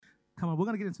Come on, we're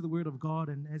going to get into the word of God,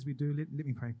 and as we do, let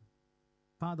me pray.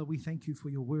 Father, we thank you for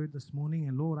your word this morning,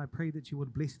 and Lord, I pray that you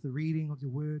would bless the reading of your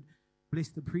word, bless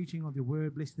the preaching of your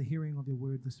word, bless the hearing of your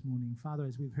word this morning. Father,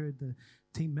 as we've heard the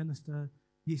team minister,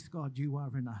 yes, God, you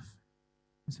are enough.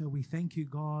 And so we thank you,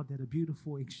 God, that a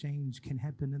beautiful exchange can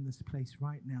happen in this place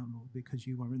right now, Lord, because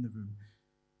you are in the room.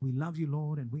 We love you,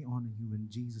 Lord, and we honor you in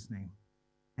Jesus' name.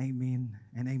 Amen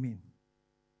and amen.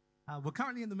 We're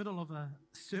currently in the middle of a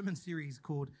sermon series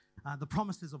called The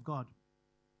Promises of God.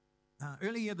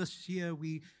 Earlier this year,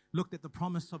 we looked at the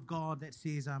promise of God that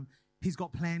says he's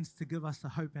got plans to give us a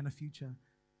hope and a future.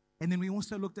 And then we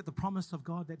also looked at the promise of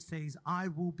God that says, I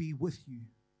will be with you.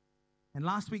 And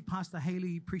last week, Pastor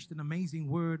Haley preached an amazing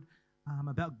word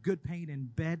about good pain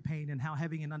and bad pain, and how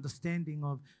having an understanding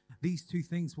of these two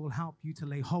things will help you to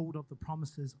lay hold of the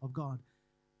promises of God.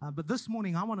 But this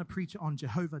morning, I want to preach on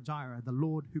Jehovah Jireh, the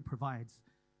Lord who provides.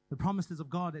 The promises of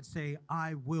God that say,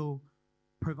 I will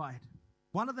provide.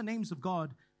 One of the names of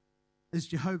God is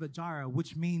Jehovah Jireh,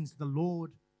 which means the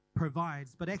Lord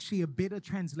provides. But actually, a better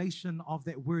translation of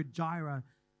that word Jireh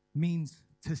means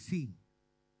to see.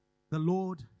 The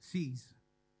Lord sees.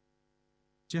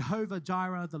 Jehovah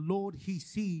Jireh, the Lord, he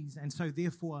sees, and so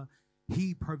therefore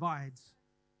he provides.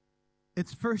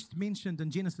 It's first mentioned in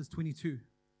Genesis 22.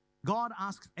 God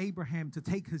asks Abraham to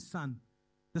take his son,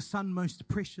 the son most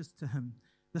precious to him,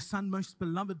 the son most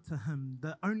beloved to him,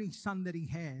 the only son that he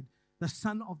had, the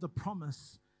son of the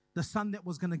promise, the son that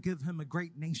was going to give him a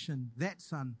great nation, that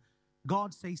son.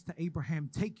 God says to Abraham,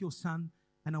 take your son,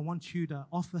 and I want you to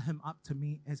offer him up to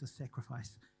me as a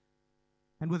sacrifice.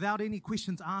 And without any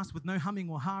questions asked, with no humming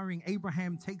or hawing,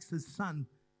 Abraham takes his son,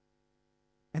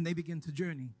 and they begin to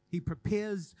journey. He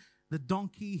prepares the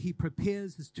donkey, he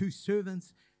prepares his two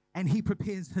servants, and he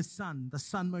prepares his son, the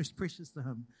son most precious to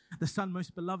him, the son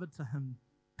most beloved to him,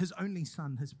 his only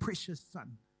son, his precious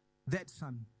son, that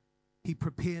son. He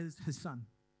prepares his son.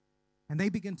 And they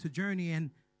begin to journey,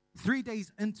 and 3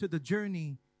 days into the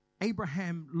journey,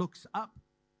 Abraham looks up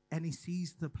and he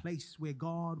sees the place where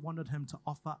God wanted him to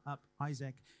offer up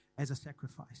Isaac as a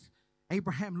sacrifice.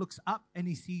 Abraham looks up and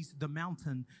he sees the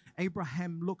mountain.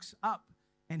 Abraham looks up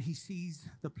and he sees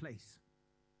the place.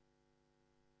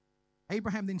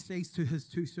 Abraham then says to his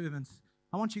two servants,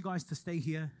 I want you guys to stay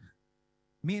here.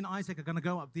 Me and Isaac are going to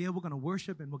go up there. We're going to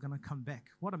worship and we're going to come back.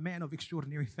 What a man of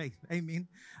extraordinary faith. Amen.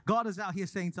 God is out here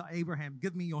saying to Abraham,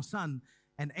 give me your son.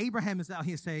 And Abraham is out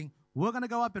here saying, we're going to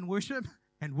go up and worship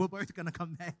and we're both going to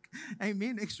come back.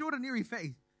 Amen. Extraordinary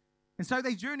faith. And so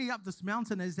they journey up this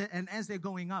mountain, and as they're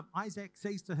going up, Isaac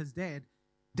says to his dad,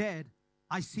 Dad,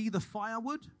 I see the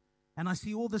firewood and I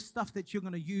see all the stuff that you're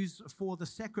going to use for the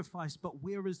sacrifice, but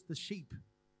where is the sheep?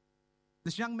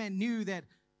 This young man knew that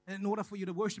in order for you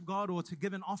to worship God or to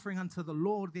give an offering unto the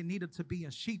Lord, there needed to be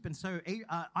a sheep. And so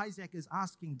Isaac is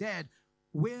asking, Dad,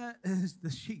 where is the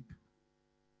sheep?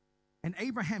 And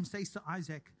Abraham says to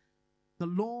Isaac, the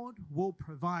Lord will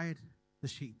provide the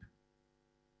sheep.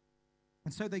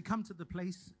 And so they come to the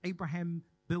place. Abraham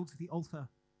builds the altar.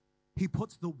 He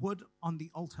puts the wood on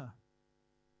the altar.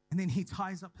 And then he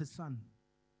ties up his son,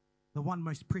 the one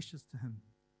most precious to him,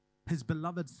 his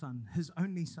beloved son, his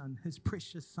only son, his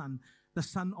precious son, the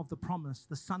son of the promise,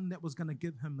 the son that was going to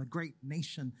give him a great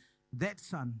nation. That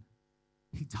son,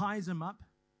 he ties him up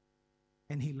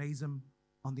and he lays him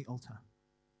on the altar.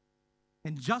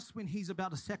 And just when he's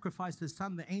about to sacrifice his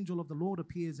son, the angel of the Lord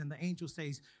appears, and the angel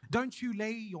says, don't you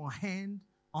lay your hand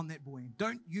on that boy.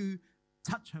 Don't you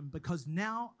touch him, because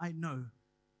now I know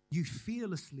you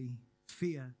fearlessly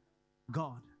fear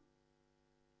God.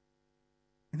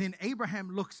 And then Abraham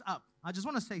looks up. I just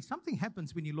want to say something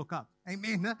happens when you look up.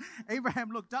 Amen. Abraham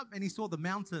looked up and he saw the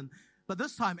mountain. But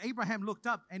this time Abraham looked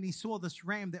up and he saw this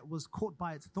ram that was caught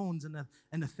by its thorns in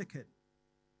a thicket.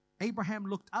 Abraham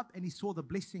looked up and he saw the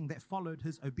blessing that followed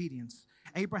his obedience.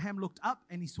 Abraham looked up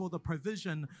and he saw the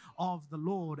provision of the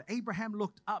Lord. Abraham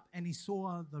looked up and he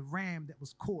saw the ram that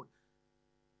was caught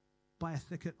by a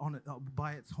thicket on it,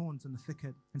 by its horns in the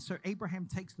thicket. And so Abraham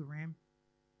takes the ram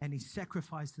and he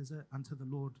sacrifices it unto the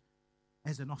Lord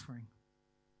as an offering.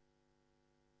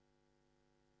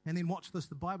 And then watch this.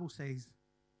 The Bible says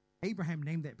Abraham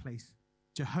named that place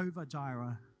Jehovah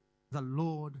Jireh, the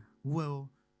Lord will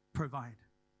provide.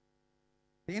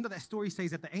 The end of that story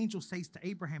says that the angel says to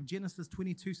Abraham, Genesis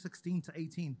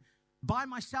 22:16-18, by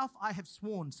myself I have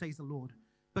sworn, says the Lord,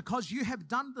 because you have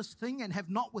done this thing and have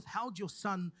not withheld your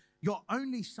son, your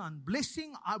only son.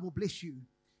 Blessing, I will bless you.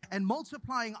 And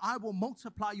multiplying, I will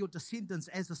multiply your descendants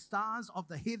as the stars of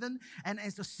the heaven and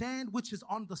as the sand which is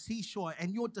on the seashore.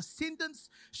 And your descendants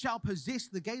shall possess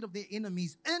the gate of their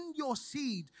enemies. In your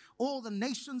seed, all the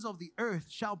nations of the earth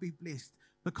shall be blessed.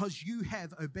 because you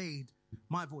have obeyed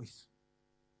my voice.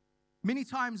 Many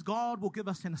times God will give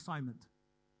us an assignment.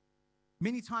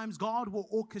 Many times God will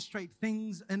orchestrate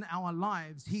things in our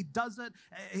lives. He does it.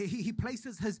 He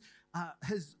places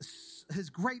his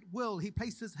great will. He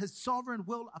places his sovereign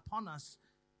will upon us.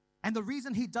 And the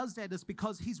reason he does that is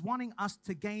because he's wanting us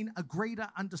to gain a greater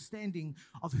understanding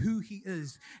of who he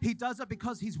is. He does it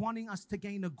because he's wanting us to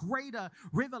gain a greater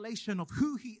revelation of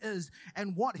who he is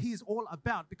and what he is all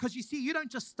about. Because you see, you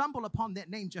don't just stumble upon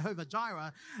that name, Jehovah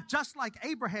Jireh. Just like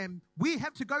Abraham, we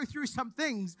have to go through some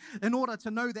things in order to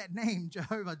know that name,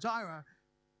 Jehovah Jireh.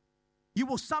 You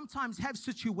will sometimes have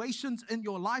situations in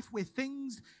your life where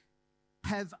things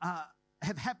have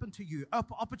happened to you.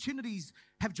 Opportunities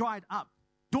have dried up.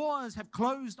 Doors have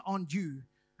closed on you.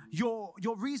 Your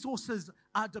resources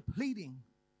are depleting.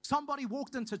 Somebody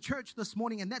walked into church this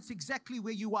morning, and that's exactly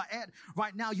where you are at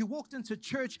right now. You walked into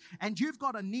church, and you've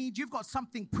got a need. You've got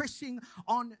something pressing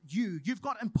on you. You've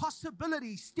got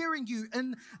impossibility staring you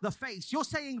in the face. You're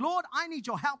saying, Lord, I need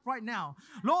your help right now.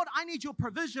 Lord, I need your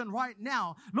provision right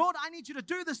now. Lord, I need you to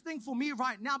do this thing for me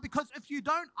right now, because if you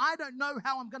don't, I don't know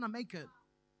how I'm going to make it.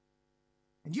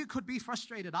 And you could be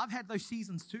frustrated. I've had those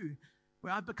seasons too,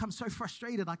 where I've become so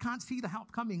frustrated. I can't see the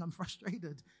help coming. I'm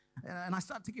frustrated. And I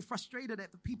start to get frustrated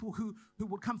at the people who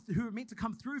are meant to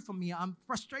come through for me. I'm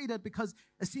frustrated because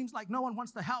it seems like no one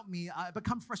wants to help me. I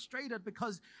become frustrated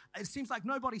because it seems like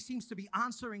nobody seems to be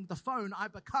answering the phone. I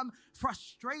become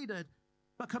frustrated.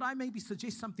 But could I maybe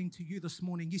suggest something to you this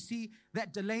morning? You see,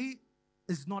 that delay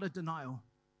is not a denial.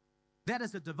 That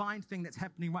is a divine thing that's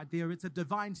happening right there. It's a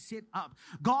divine setup.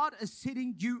 God is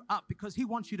setting you up because he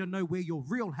wants you to know where your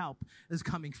real help is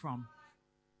coming from.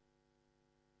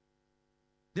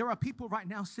 There are people right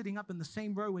now sitting up in the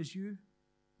same row as you.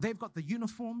 They've got the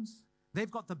uniforms.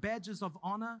 They've got the badges of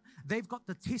honor. They've got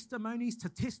the testimonies to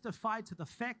testify to the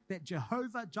fact that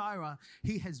Jehovah Jireh,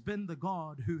 he has been the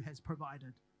God who has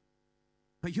provided.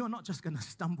 But you're not just going to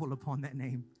stumble upon that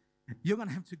name. You're going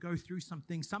to have to go through some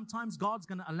things. Sometimes God's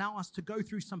going to allow us to go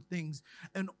through some things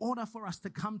in order for us to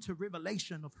come to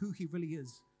revelation of who he really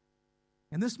is.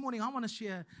 And this morning, I want to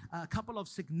share a couple of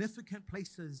significant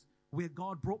places where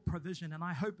God brought provision, and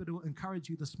I hope it will encourage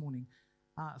you this morning.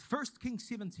 1 Kings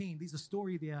 17, there's a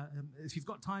story there. If you've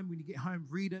got time when you get home,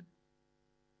 read it.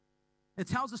 It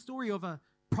tells a story of a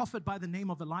prophet by the name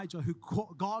of Elijah who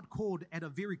God called at a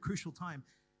very crucial time.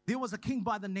 There was a king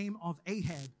by the name of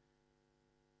Ahab.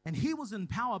 And he was in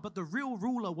power, but the real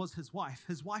ruler was his wife.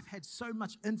 His wife had so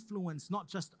much influence, not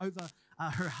just over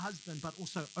her husband, but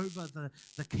also over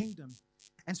the kingdom.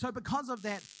 And so because of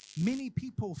that, many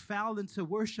people fell into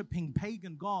worshiping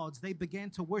pagan gods. They began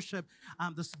to worship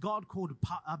this god called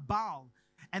Baal.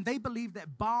 And they believed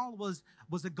that Baal was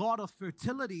a god of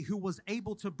fertility who was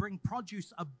able to bring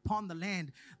produce upon the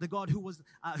land, the god who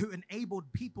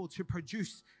enabled people to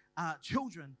produce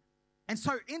children. And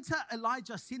so enter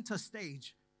Elijah center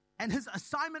stage. And his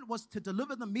assignment was to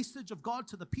deliver the message of God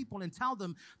to the people and tell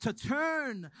them to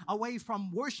turn away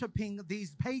from worshiping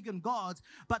these pagan gods,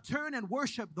 but turn and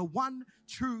worship the one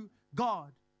true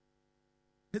God.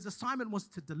 His assignment was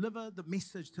to deliver the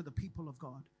message to the people of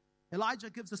God.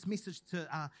 Elijah gives this message to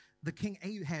the king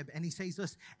Ahab, and he says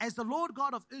this: "As the Lord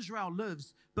God of Israel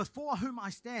lives, before whom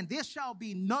I stand, there shall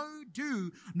be no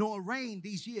dew nor rain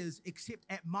these years except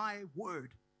at my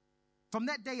word." From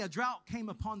that day, a drought came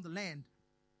upon the land.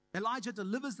 Elijah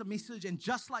delivers the message, and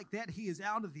just like that, he is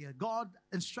out of there. God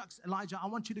instructs Elijah, I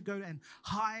want you to go and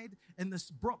hide in this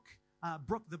brook.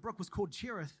 The brook was called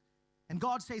Cherith. And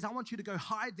God says, I want you to go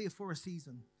hide there for a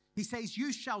season. He says,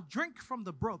 you shall drink from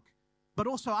the brook, but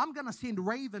also I'm going to send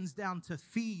ravens down to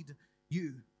feed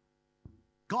you.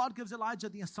 God gives Elijah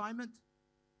the assignment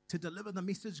to deliver the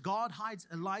message. God hides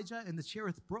Elijah in the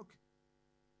Cherith brook,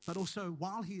 but also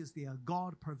while he is there,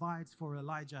 God provides for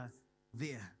Elijah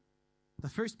there. The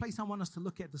first place I want us to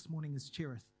look at this morning is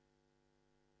Cherith.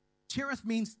 Cherith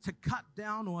means to cut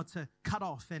down or to cut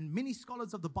off. And many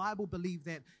scholars of the Bible believe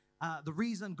that the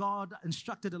reason God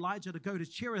instructed Elijah to go to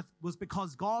Cherith was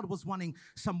because God was wanting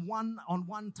some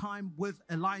one-on-one time with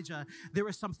Elijah. There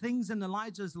are some things in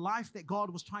Elijah's life that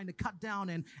God was trying to cut down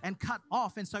and cut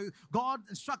off. And so God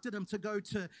instructed him to go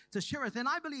to Cherith. And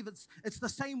I believe it's the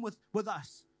same with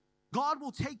us. God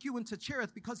will take you into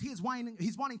Cherith because He's wanting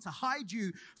to hide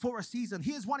you for a season.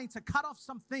 He is wanting to cut off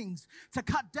some things, to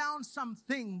cut down some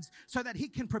things so that He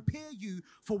can prepare you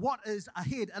for what is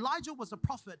ahead. Elijah was a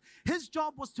prophet. His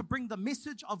job was to bring the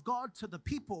message of God to the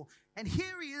people. And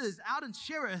here he is out in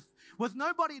Cherith with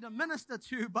nobody to minister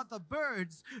to but the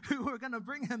birds who were going to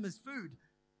bring him his food.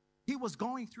 He was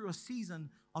going through a season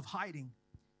of hiding.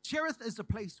 Cherith is a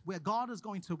place where God is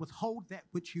going to withhold that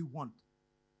which you want.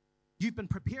 You've been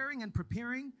preparing and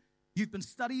preparing. You've been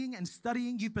studying and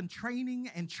studying. You've been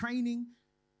training and training.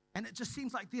 And it just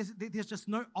seems like there's just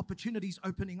no opportunities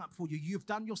opening up for you. You've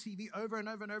done your CV over and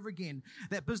over and over again.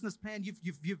 That business plan,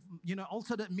 you've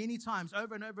altered it many times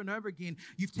over and over and over again.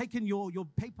 You've taken your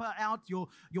paper out, your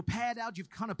pad out. You've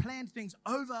kind of planned things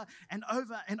over and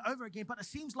over and over again. But it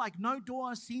seems like no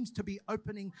door seems to be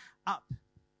opening up.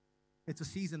 It's a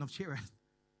season of Cherith.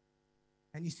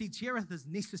 And you see, Cherith is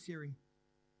necessary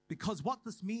because what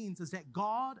this means is that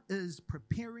God is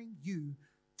preparing you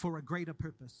for a greater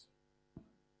purpose.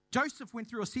 Joseph went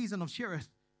through a season of Cherith.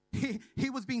 He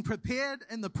was being prepared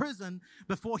in the prison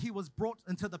before he was brought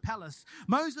into the palace.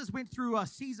 Moses went through a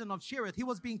season of Cherith. He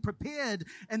was being prepared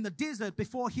in the desert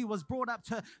before he was brought up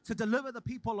to deliver the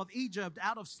people of Egypt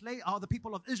out of the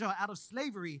people of Israel out of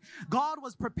slavery. God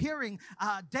was preparing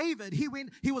David.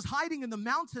 He was hiding in the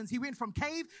mountains. He went from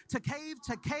cave to cave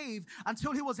to cave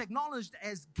until he was acknowledged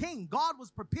as king. God was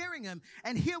preparing him.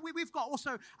 And here we've got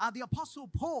also the Apostle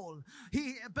Paul.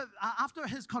 After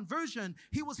his conversion,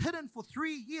 he was hidden for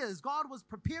 3 years. God was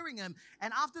preparing him,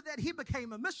 and after that he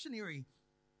became a missionary.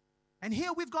 And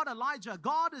here we've got Elijah.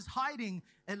 God is hiding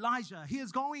Elijah. He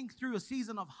is going through a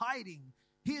season of hiding.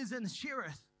 He is in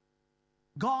Cherith.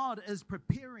 God is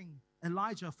preparing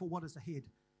Elijah for what is ahead.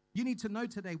 You need to know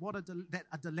today that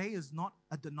a delay is not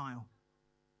a denial.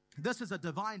 This is a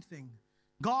divine thing.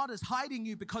 God is hiding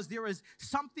you because there is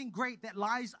something great that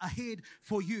lies ahead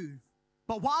for you.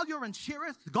 But while you're in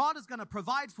Cherith, God is going to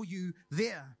provide for you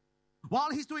there.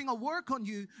 While he's doing a work on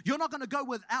you, you're not going to go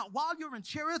without. While you're in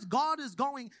Cherith, God is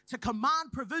going to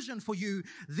command provision for you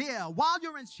there. While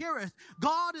you're in Cherith,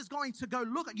 God is going to go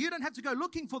look. You don't have to go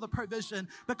looking for the provision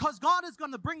because God is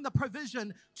going to bring the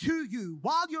provision to you.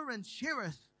 While you're in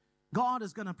Cherith, God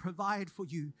is going to provide for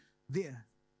you there.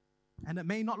 And it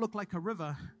may not look like a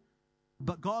river,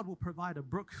 but God will provide a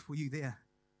brook for you there.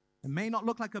 It may not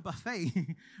look like a buffet,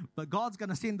 but God's going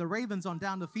to send the ravens on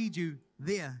down to feed you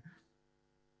there.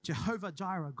 Jehovah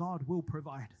Jireh, God will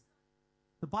provide.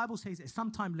 The Bible says that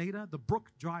sometime later, the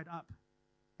brook dried up,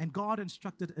 and God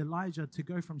instructed Elijah to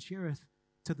go from Cherith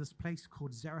to this place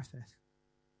called Zarephath.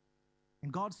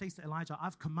 And God says to Elijah,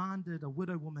 I've commanded a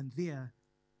widow woman there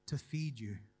to feed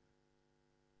you.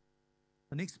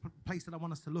 The next place that I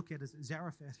want us to look at is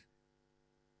Zarephath.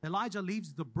 Elijah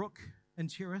leaves the brook in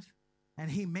Cherith, and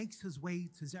he makes his way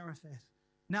to Zarephath.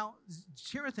 Now,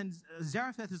 Cherith and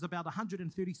Zarephath is about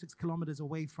 136 kilometers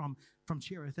away from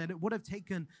Cherith, and it would have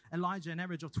taken Elijah an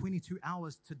average of 22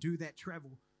 hours to do that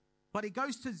travel. But he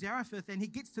goes to Zarephath, and he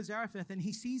gets to Zarephath, and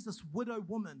he sees this widow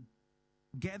woman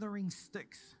gathering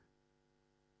sticks.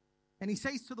 And he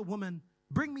says to the woman,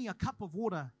 bring me a cup of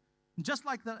water. And just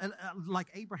like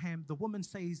Abraham, the woman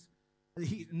says,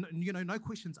 no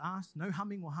questions asked, no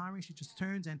humming or hawing. She just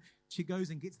turns and she goes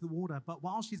and gets the water. But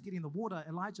while she's getting the water,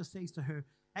 Elijah says to her,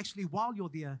 actually, while you're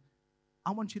there,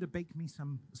 I want you to bake me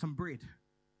some bread.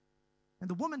 And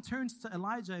the woman turns to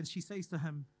Elijah and she says to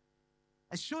him,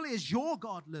 as surely as your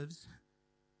God lives,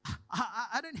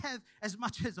 I don't have as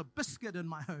much as a biscuit in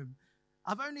my home.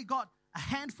 I've only got a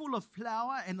handful of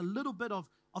flour and a little bit of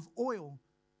oil.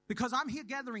 Because I'm here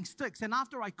gathering sticks, and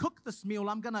after I cook this meal,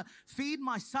 I'm going to feed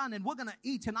my son, and we're going to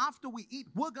eat, and after we eat,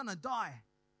 we're going to die.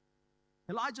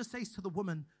 Elijah says to the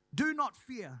woman, do not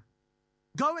fear.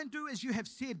 Go and do as you have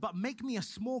said, but make me a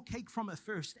small cake from it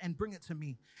first and bring it to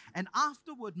me. And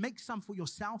afterward, make some for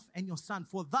yourself and your son.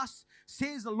 For thus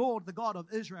says the Lord, the God of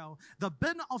Israel, the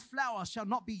bin of flour shall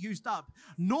not be used up,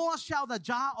 nor shall the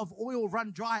jar of oil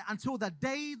run dry until the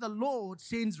day the Lord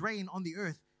sends rain on the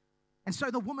earth. And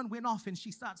so the woman went off and she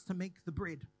starts to make the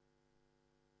bread.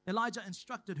 Elijah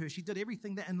instructed her. She did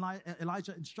everything that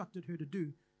Elijah instructed her to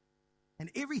do.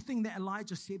 And everything that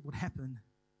Elijah said would happen,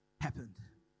 happened.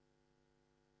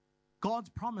 God's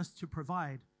promise to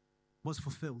provide was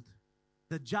fulfilled.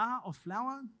 The jar of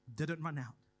flour didn't run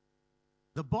out.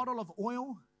 The bottle of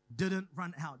oil didn't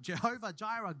run out. Jehovah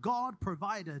Jireh, God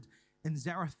provided in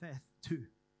Zarephath too.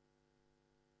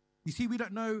 You see, we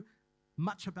don't know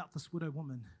much about this widow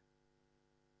woman.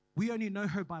 We only know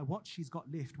her by what she's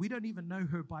got left. We don't even know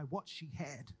her by what she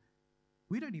had.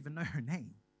 We don't even know her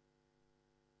name.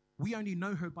 We only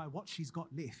know her by what she's got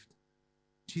left.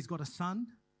 She's got a son,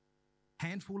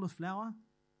 handful of flour,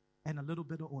 and a little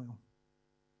bit of oil.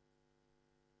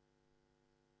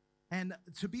 And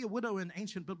to be a widow in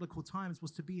ancient biblical times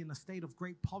was to be in a state of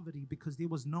great poverty because there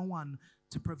was no one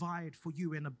to provide for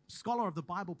you. And a scholar of the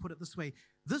Bible put it this way: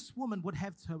 this woman would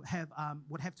have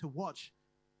to watch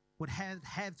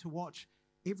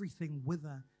everything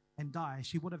wither and die.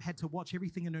 She would have had to watch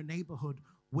everything in her neighborhood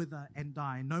wither and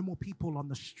die. No more people on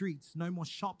the streets. No more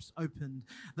shops opened.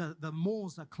 The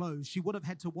malls are closed. She would have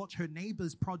had to watch her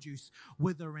neighbor's produce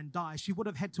wither and die. She would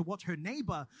have had to watch her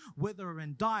neighbor wither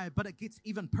and die. But it gets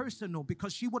even personal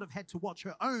because she would have had to watch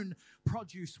her own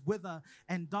produce wither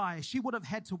and die. She would have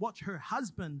had to watch her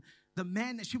husband, the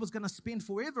man that she was going to spend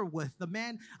forever with, the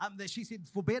man that she said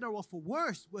for better or for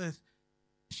worse with,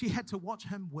 she had to watch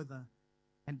him wither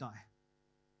and die.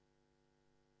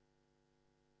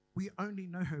 We only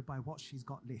know her by what she's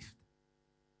got left.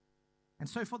 And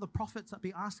so for the prophets, I'd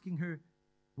be asking her,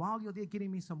 while you're there getting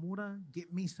me some water,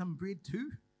 get me some bread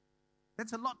too.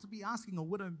 That's a lot to be asking a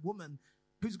widow woman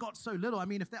who's got so little. I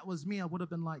mean, if that was me, I would have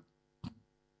been like,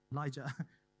 Elijah,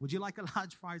 would you like a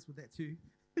large fries with that too?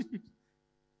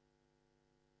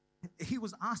 He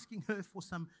was asking her for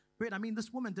some bread. I mean,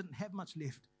 this woman didn't have much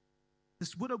left.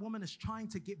 This widow woman is trying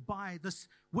to get by. This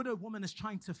widow woman is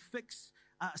trying to fix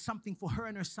something for her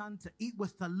and her son to eat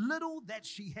with the little that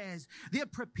she has. They're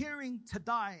preparing to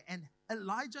die, and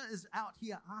Elijah is out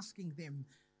here asking them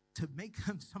to make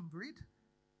him some bread.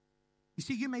 You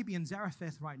see, you may be in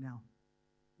Zarephath right now.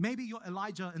 Maybe you're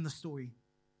Elijah in the story.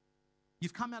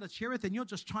 You've come out of Cherith and you're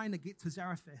just trying to get to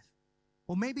Zarephath.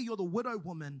 Or maybe you're the widow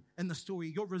woman in the story.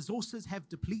 Your resources have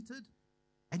depleted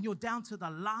and you're down to the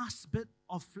last bit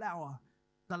of flour,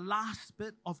 the last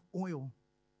bit of oil.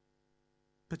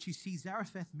 But you see,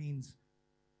 Zarephath means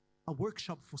a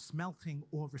workshop for smelting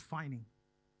or refining.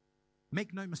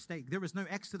 Make no mistake, there is no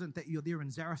accident that you're there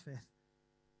in Zarephath.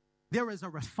 There is a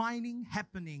refining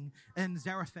happening in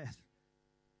Zarephath.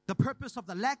 The purpose of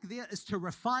the lack there is to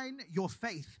refine your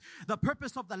faith. The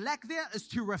purpose of the lack there is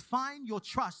to refine your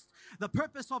trust. The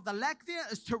purpose of the lack there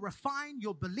is to refine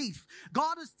your belief.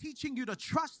 God is teaching you to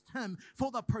trust Him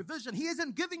for the provision. He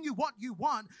isn't giving you what you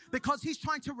want because He's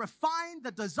trying to refine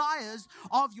the desires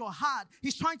of your heart.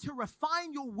 He's trying to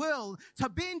refine your will, to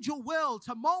bend your will,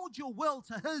 to mold your will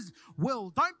to His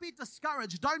will. Don't be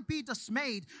discouraged. Don't be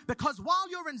dismayed, because while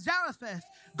you're in Zarephath,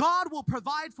 God will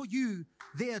provide for you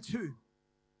there too.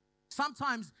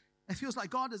 Sometimes it feels like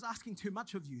God is asking too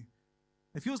much of you.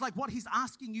 It feels like what He's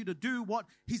asking you to do, what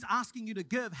He's asking you to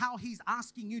give, how He's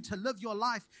asking you to live your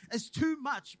life is too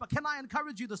much. But can I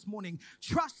encourage you this morning?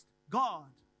 Trust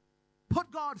God.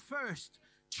 Put God first.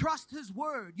 Trust His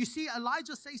word. You see,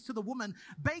 Elijah says to the woman,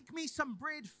 bake me some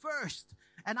bread first.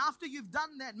 And after you've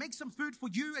done that, make some food for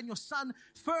you and your son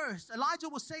first. Elijah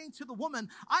was saying to the woman,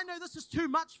 I know this is too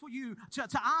much for you to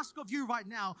ask of you right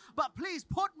now, but please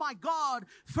put my God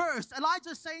first.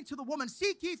 Elijah is saying to the woman,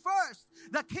 seek ye first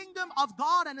the kingdom of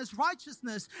God and His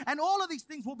righteousness, and all of these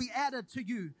things will be added to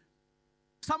you.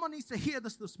 Someone needs to hear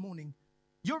this morning.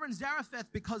 You're in Zarephath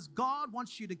because God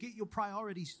wants you to get your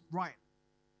priorities right.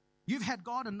 You've had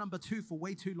God in number 2 for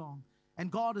way too long, and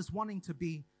God is wanting to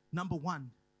be number 1.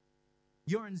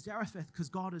 You're in Zarephath because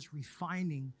God is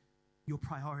refining your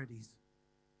priorities.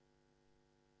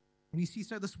 And you see,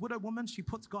 so this widow woman, she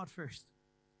puts God first.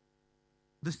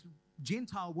 This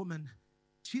Gentile woman,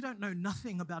 she don't know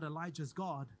nothing about Elijah's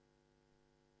God.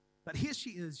 But here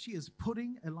she is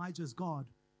putting Elijah's God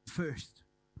first.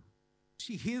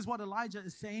 She hears what Elijah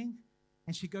is saying,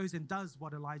 and she goes and does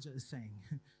what Elijah is saying.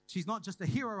 She's not just a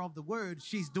hearer of the word,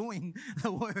 she's doing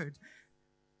the word.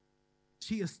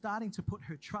 She is starting to put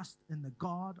her trust in the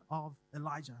God of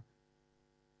Elijah.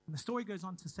 And the story goes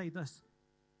on to say this: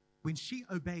 when she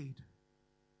obeyed,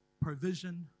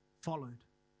 provision followed.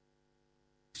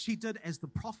 She did as the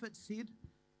prophet said,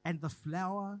 and the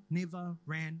flour never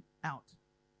ran out.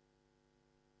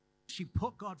 She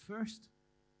put God first,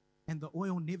 and the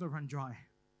oil never ran dry.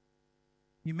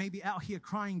 You may be out here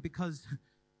crying because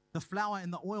the flour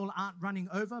and the oil aren't running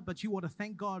over, but you ought to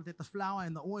thank God that the flour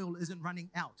and the oil isn't running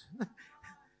out.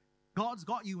 God's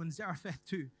got you in Zarephath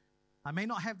too. I may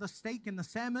not have the steak and the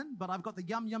salmon, but I've got the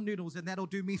yum noodles, and that'll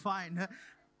do me fine.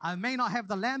 I may not have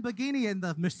the Lamborghini and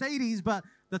the Mercedes, but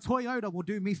the Toyota will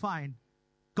do me fine.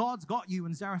 God's got you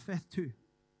in Zarephath too.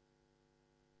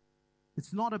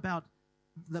 It's not about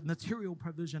the material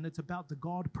provision, it's about the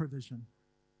God provision,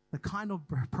 the kind of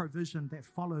provision that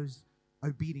follows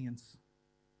obedience.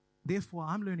 Therefore,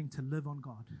 I'm learning to live on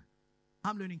God.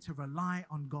 I'm learning to rely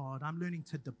on God. I'm learning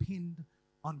to depend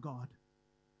on God.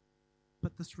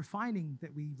 But this refining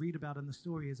that we read about in the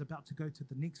story is about to go to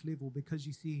the next level, because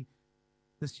you see,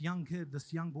 this young kid,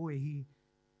 this young boy, he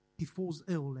falls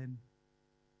ill and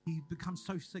he becomes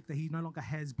so sick that he no longer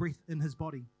has breath in his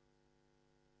body.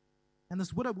 And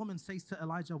this widow woman says to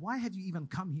Elijah, why have you even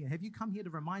come here? Have you come here to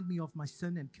remind me of my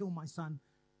sin and kill my son?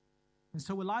 And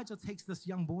so Elijah takes this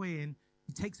young boy and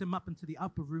he takes him up into the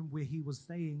upper room where he was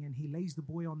staying, and he lays the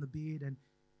boy on the bed and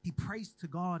he prays to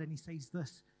God, and he says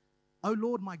this: O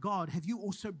Lord my God, have you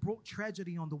also brought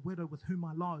tragedy on the widow with whom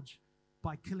I lodge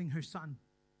by killing her son?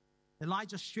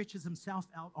 Elijah stretches himself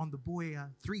out on the boy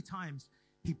 3 times.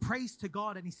 He prays to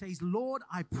God and he says, Lord,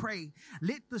 I pray,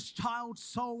 let this child's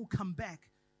soul come back.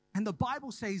 And the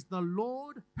Bible says the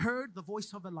Lord heard the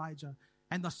voice of Elijah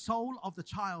and the soul of the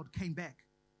child came back.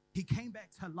 He came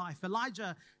back to life.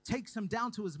 Elijah takes him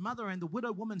down to his mother, and the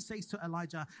widow woman says to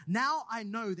Elijah, now I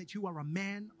know that you are a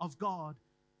man of God,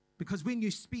 because when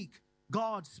you speak,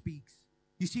 God speaks.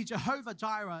 You see, Jehovah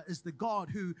Jireh is the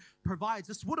God who provides.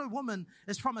 This widow woman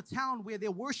is from a town where they're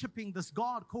worshiping this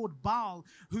God called Baal,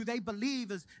 who they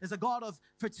believe is a God of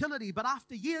fertility. But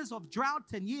after years of drought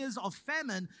and years of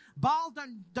famine, Baal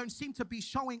don't seem to be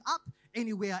showing up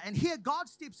anywhere. And here God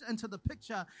steps into the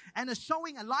picture and is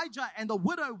showing Elijah and the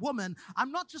widow woman,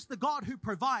 I'm not just the God who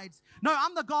provides. No,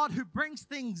 I'm the God who brings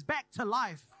things back to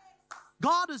life.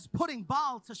 God is putting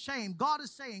Baal to shame. God is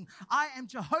saying, I am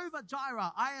Jehovah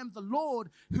Jireh. I am the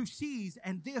Lord who sees,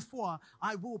 and therefore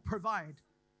I will provide.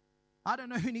 I don't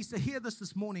know who needs to hear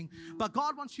this morning, but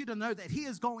God wants you to know that He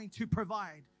is going to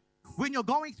provide. When you're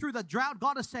going through the drought,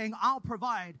 God is saying, I'll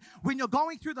provide. When you're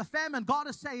going through the famine, God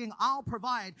is saying, I'll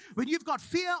provide. When you've got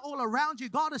fear all around you,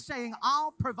 God is saying,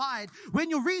 I'll provide.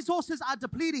 When your resources are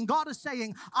depleting, God is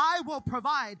saying, I will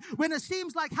provide. When it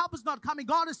seems like help is not coming,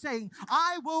 God is saying,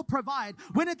 I will provide.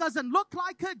 When it doesn't look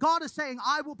like it, God is saying,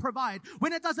 I will provide.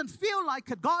 When it doesn't feel like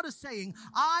it, God is saying,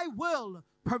 I will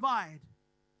provide.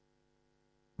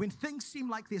 When things seem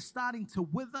like they're starting to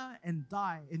wither and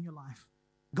die in your life,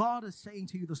 God is saying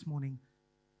to you this morning,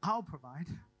 I'll provide.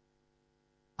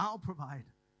 I'll provide.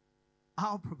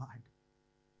 I'll provide.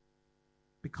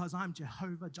 Because I'm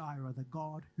Jehovah Jireh, the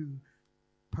God who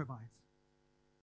provides.